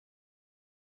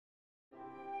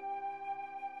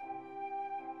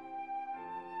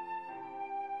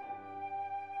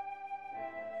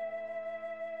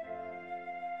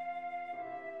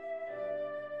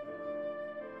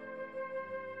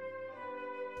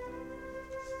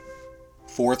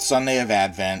Fourth Sunday of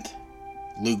Advent,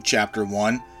 Luke chapter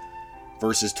 1,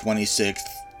 verses 26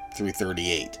 through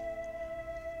 38.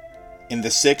 In the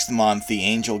 6th month, the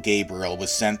angel Gabriel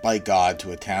was sent by God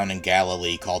to a town in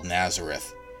Galilee called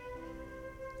Nazareth,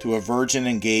 to a virgin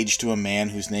engaged to a man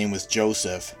whose name was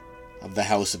Joseph, of the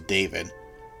house of David.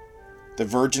 The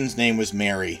virgin's name was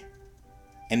Mary,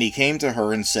 and he came to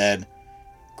her and said,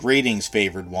 "Greetings,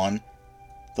 favored one,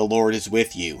 the Lord is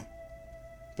with you."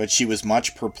 But she was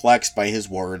much perplexed by his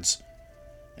words,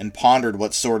 and pondered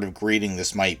what sort of greeting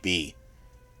this might be.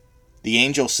 The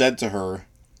angel said to her,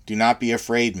 "Do not be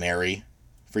afraid, Mary,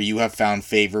 for you have found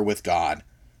favor with God.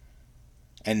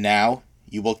 And now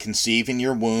you will conceive in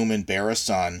your womb and bear a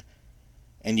son,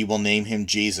 and you will name him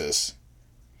Jesus.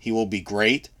 He will be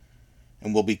great,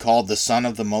 and will be called the Son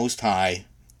of the Most High,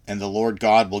 and the Lord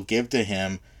God will give to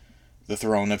him the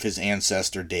throne of his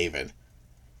ancestor David.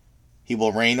 He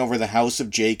will reign over the house of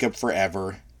Jacob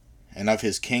forever, and of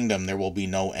his kingdom there will be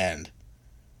no end."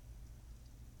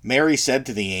 Mary said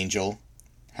to the angel,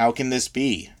 "How can this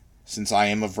be, since I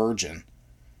am a virgin?"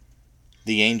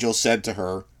 The angel said to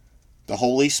her, "The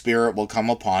Holy Spirit will come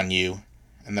upon you,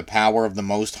 and the power of the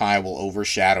Most High will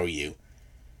overshadow you.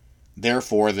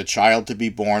 Therefore the child to be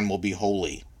born will be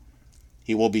holy.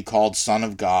 He will be called Son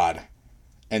of God.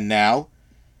 And now,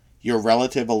 your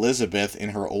relative Elizabeth in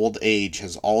her old age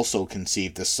has also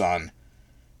conceived a son,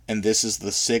 and this is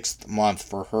the 6th month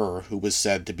for her who was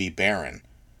said to be barren.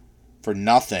 For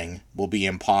nothing will be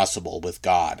impossible with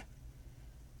God."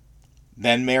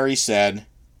 Then Mary said,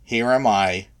 "Here am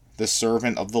I, the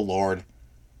servant of the Lord.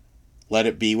 Let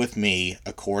it be with me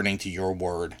according to your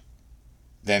word."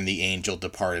 Then the angel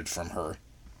departed from her.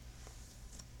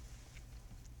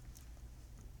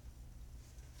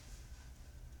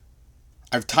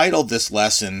 I've titled this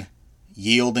lesson,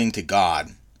 Yielding to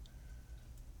God.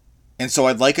 And so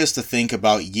I'd like us to think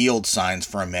about yield signs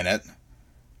for a minute.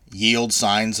 Yield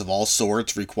signs of all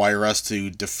sorts require us to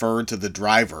defer to the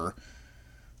driver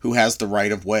who has the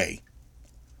right of way.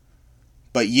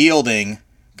 But yielding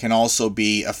can also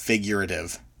be a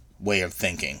figurative way of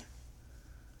thinking.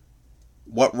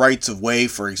 What rights of way,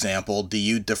 for example, do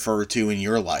you defer to in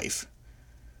your life?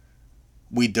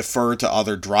 We defer to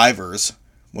other drivers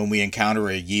when we encounter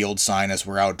a yield sign as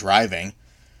we're out driving.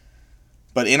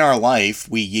 But in our life,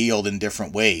 we yield in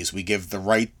different ways. We give the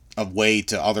right of way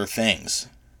to other things.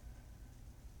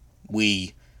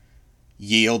 We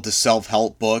yield to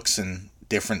self-help books and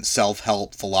different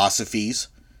self-help philosophies.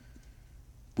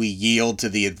 We yield to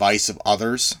the advice of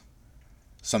others.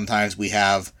 Sometimes we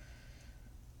have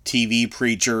TV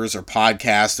preachers or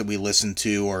podcasts that we listen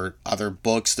to, or other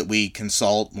books that we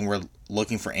consult when we're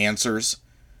looking for answers.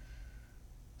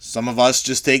 Some of us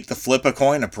just take the flip a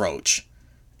coin approach,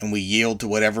 and we yield to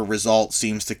whatever result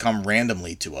seems to come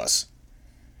randomly to us.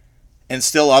 And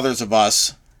still others of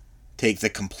us take the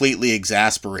completely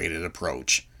exasperated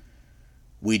approach.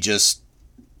 We just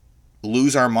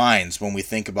lose our minds when we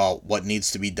think about what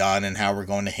needs to be done and how we're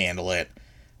going to handle it,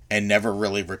 and never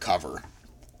really recover.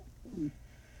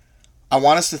 I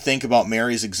want us to think about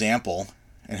Mary's example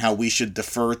and how we should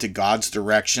defer to God's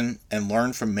direction and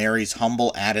learn from Mary's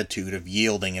humble attitude of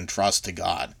yielding and trust to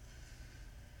God.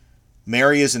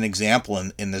 Mary is an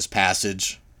example in this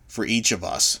passage for each of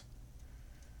us.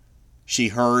 She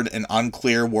heard an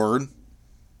unclear word,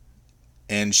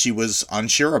 and she was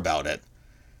unsure about it.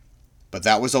 But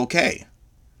that was okay.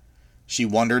 She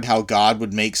wondered how God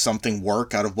would make something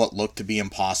work out of what looked to be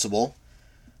impossible,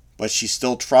 but she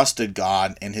still trusted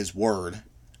God and His Word,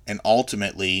 and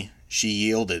ultimately she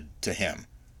yielded to Him.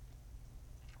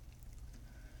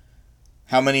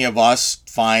 How many of us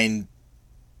find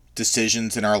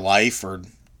decisions in our life or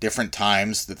different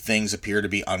times that things appear to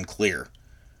be unclear?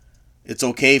 It's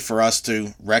okay for us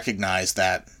to recognize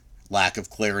that lack of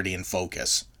clarity and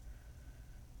focus.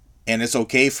 And it's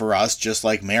okay for us, just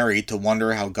like Mary, to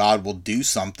wonder how God will do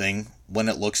something when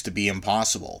it looks to be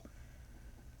impossible.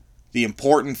 The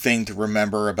important thing to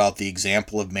remember about the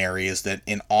example of Mary is that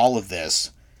in all of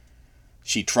this,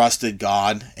 she trusted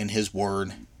God and His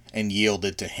Word and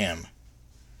yielded to Him.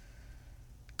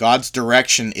 God's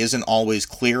direction isn't always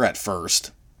clear at first,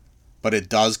 but it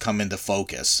does come into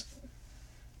focus.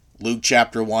 Luke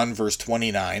chapter 1, verse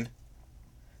 29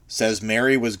 says,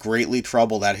 "Mary was greatly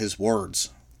troubled at His words,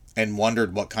 and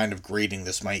wondered what kind of greeting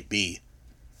this might be."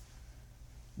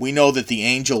 We know that the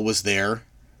angel was there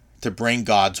to bring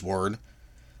God's word,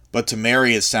 but to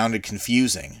Mary it sounded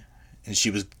confusing, and she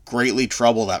was greatly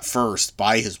troubled at first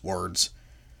by His words,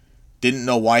 didn't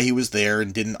know why He was there,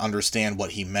 and didn't understand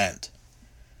what He meant.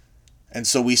 And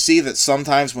so we see that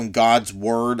sometimes when God's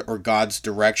word or God's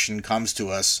direction comes to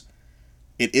us,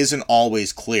 it isn't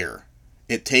always clear.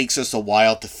 it takes us a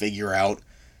while to figure out,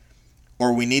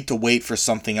 or we need to wait for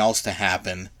something else to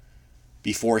happen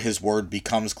before His Word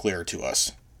becomes clear to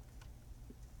us.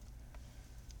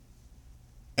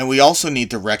 And we also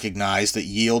need to recognize that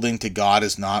yielding to God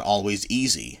is not always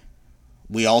easy.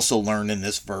 We also learn in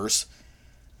this verse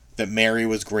that Mary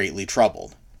was greatly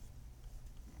troubled.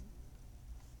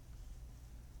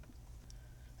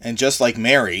 And just like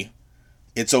Mary,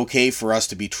 it's okay for us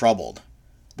to be troubled.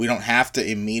 We don't have to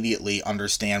immediately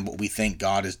understand what we think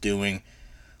God is doing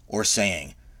or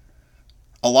saying.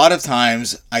 A lot of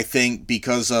times, I think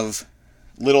because of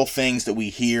little things that we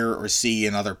hear or see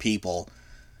in other people,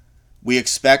 we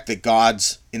expect that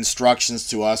God's instructions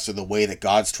to us or the way that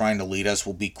God's trying to lead us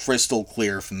will be crystal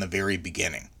clear from the very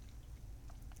beginning.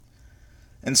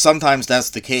 And sometimes that's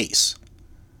the case,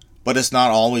 but it's not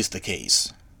always the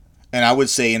case. And I would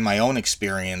say in my own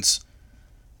experience,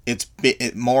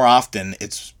 more often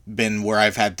it's been where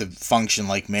I've had to function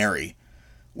like Mary,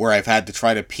 where I've had to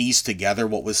try to piece together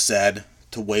what was said,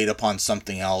 to wait upon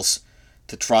something else,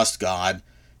 to trust God,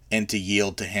 and to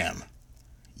yield to Him.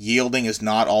 Yielding is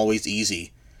not always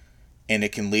easy, and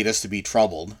it can lead us to be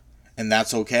troubled, and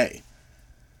that's okay.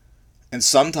 And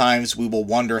sometimes we will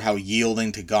wonder how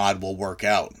yielding to God will work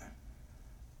out.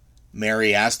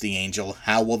 Mary asked the angel,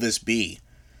 "How will this be,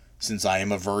 since I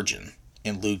am a virgin?"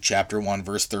 in Luke chapter 1,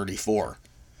 verse 34.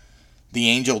 The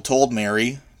angel told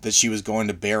Mary that she was going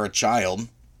to bear a child,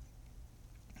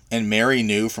 and Mary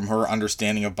knew from her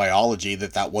understanding of biology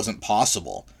that that wasn't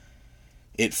possible.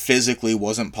 It physically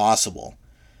wasn't possible.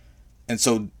 And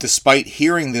so despite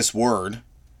hearing this word,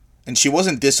 and she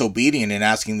wasn't disobedient in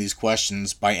asking these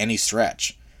questions by any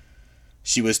stretch,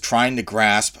 she was trying to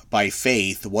grasp by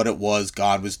faith what it was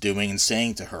God was doing and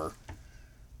saying to her.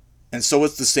 And so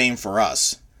it's the same for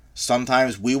us.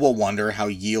 Sometimes we will wonder how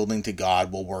yielding to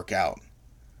God will work out.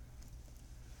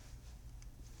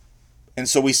 And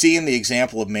so we see in the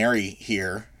example of Mary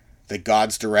here that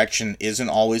God's direction isn't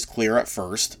always clear at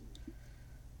first,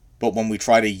 but when we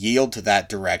try to yield to that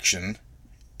direction,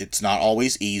 it's not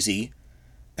always easy,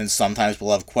 and sometimes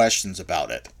we'll have questions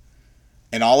about it.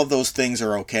 And all of those things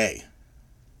are okay.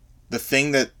 The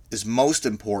thing that is most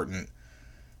important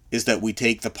is that we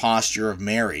take the posture of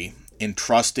Mary in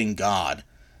trusting God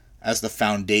as the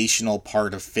foundational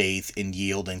part of faith in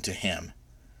yielding to Him.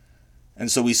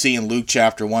 And so we see in Luke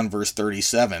chapter 1, verse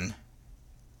 37,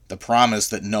 the promise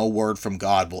that no word from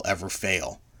God will ever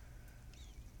fail.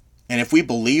 And if we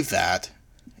believe that,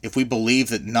 if we believe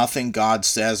that nothing God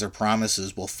says or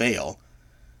promises will fail,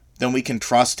 then we can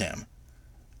trust Him.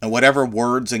 And whatever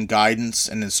words and guidance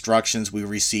and instructions we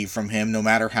receive from Him, no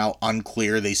matter how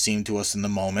unclear they seem to us in the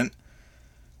moment,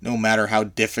 no matter how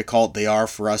difficult they are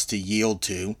for us to yield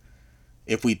to,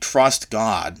 if we trust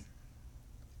God,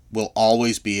 we'll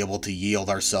always be able to yield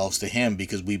ourselves to Him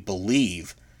because we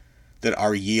believe that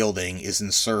our yielding is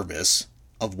in service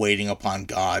of waiting upon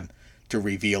God to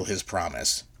reveal His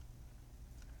promise.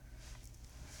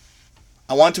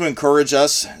 I want to encourage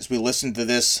us, as we listen to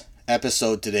this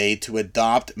episode today, to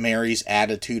adopt Mary's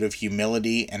attitude of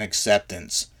humility and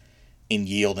acceptance in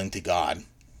yielding to God.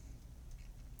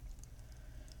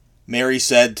 Mary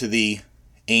said to the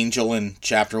angel in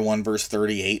chapter 1, verse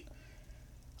 38,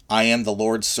 "I am the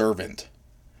Lord's servant.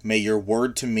 May your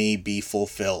word to me be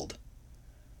fulfilled."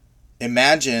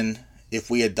 Imagine if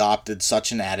we adopted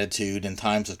such an attitude in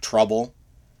times of trouble,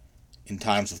 in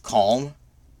times of calm,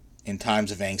 in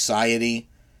times of anxiety,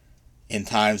 in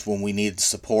times when we needed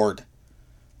support.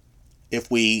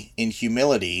 If we, in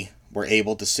humility, were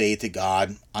able to say to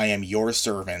God, "I am your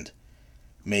servant.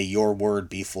 May your word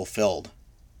be fulfilled."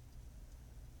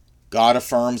 God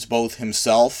affirms both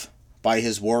Himself by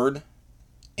His word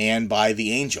and by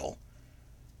the angel,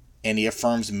 and He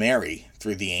affirms Mary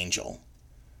through the angel.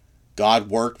 God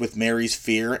worked with Mary's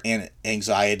fear and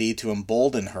anxiety to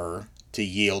embolden her to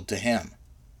yield to Him.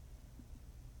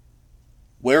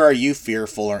 Where are you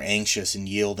fearful or anxious in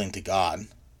yielding to God?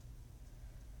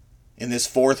 In this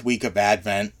 4th week of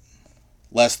Advent,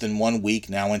 less than 1 week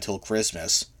now until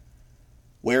Christmas,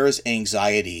 where is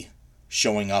anxiety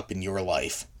showing up in your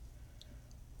life?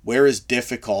 Where is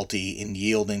difficulty in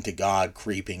yielding to God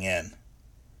creeping in?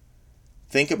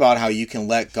 Think about how you can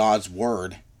let God's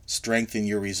word strengthen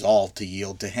your resolve to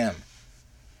yield to Him.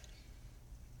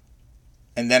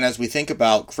 And then as we think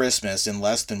about Christmas in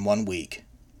less than 1 week,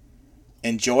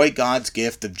 enjoy God's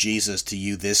gift of Jesus to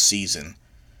you this season,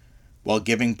 while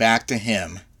giving back to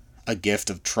Him a gift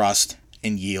of trust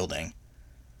and yielding.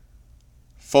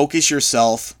 Focus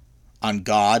yourself on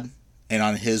God and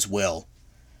on His will,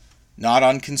 not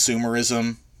on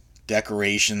consumerism,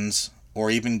 decorations,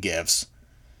 or even gifts,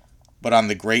 but on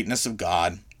the greatness of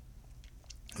God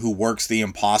who works the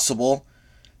impossible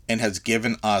and has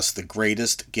given us the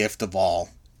greatest gift of all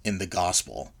in the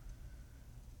gospel.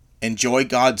 Enjoy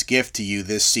God's gift to you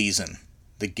this season,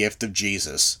 the gift of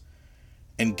Jesus,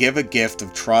 and give a gift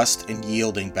of trust and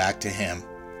yielding back to Him.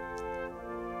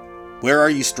 Where are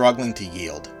you struggling to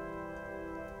yield?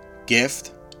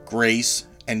 Gift, grace,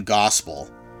 and gospel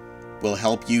will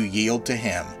help you yield to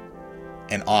Him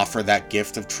and offer that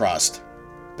gift of trust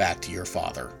back to your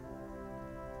Father.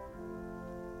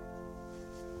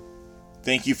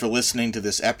 Thank you for listening to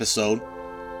this episode.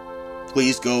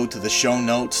 Please go to the show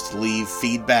notes to leave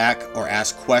feedback or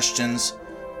ask questions,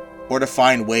 or to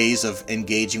find ways of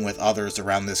engaging with others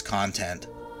around this content.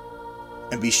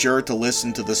 And be sure to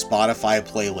listen to the Spotify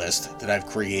playlist that I've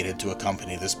created to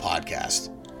accompany this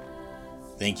podcast.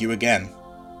 Thank you again.